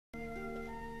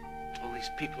these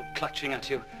people clutching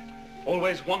at you,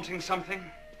 always wanting something.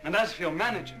 And as for your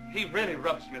manager, he really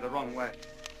rubs me the wrong way.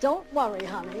 Don't worry,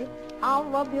 honey. I'll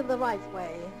rub you the right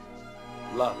way.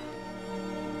 Love.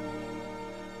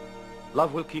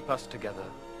 Love will keep us together.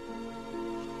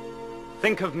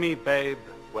 Think of me, babe,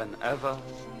 whenever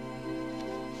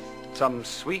some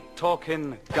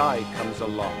sweet-talking guy comes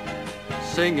along,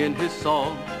 singing his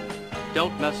song.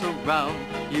 Don't mess around,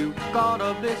 you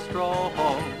gotta be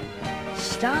strong.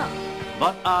 Stop.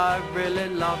 But I really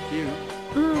love you.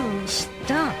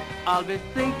 Stop. I'll be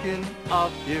thinking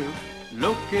of you.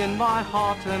 Look in my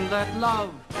heart and let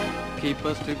love keep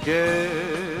us together.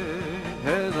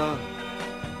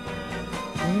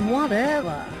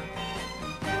 Whatever.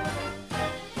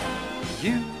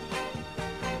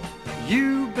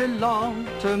 You belong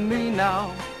to me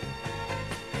now.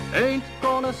 Ain't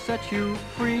gonna set you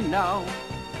free now.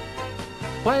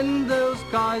 When those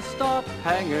guys stop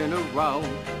hanging around,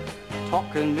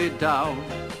 talking me down,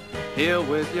 here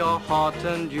with your heart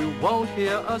and you won't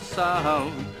hear a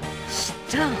sound.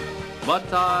 Stop.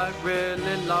 But I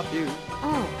really love you.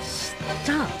 Oh,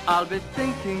 stop. I'll be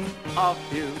thinking of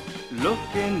you.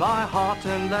 Look in my heart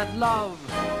and let love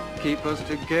keep us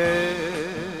together.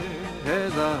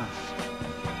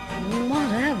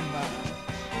 Whatever.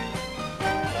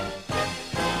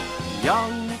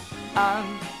 Young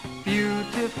and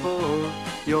beautiful,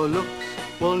 your looks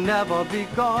will never be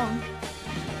gone.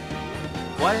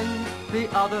 When the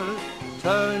others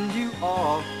turn you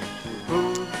off,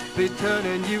 who'll be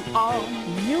turning you on?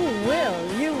 You will,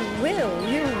 you will,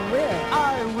 you will.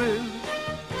 I will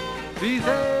be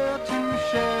there to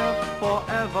share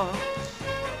forever.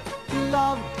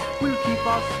 Love will keep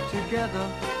us together.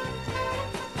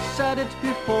 Said it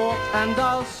before and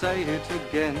I'll say it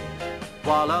again,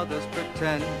 while others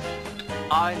pretend.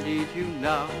 I need you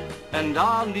now and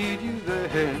I'll need you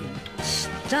then.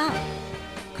 Stop,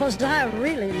 'cause I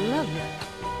really love you.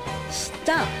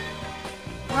 Stop.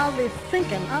 I'll be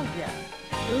thinking of you.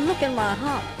 Look in my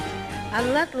heart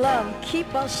and let love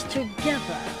keep us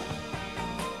together.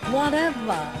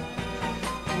 Whatever,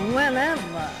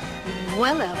 whenever,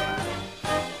 whenever.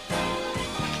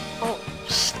 Oh,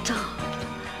 stop.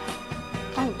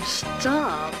 Oh,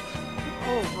 stop.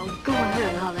 Oh, well, go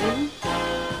ahead, honey.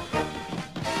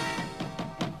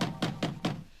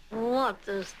 What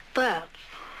is that?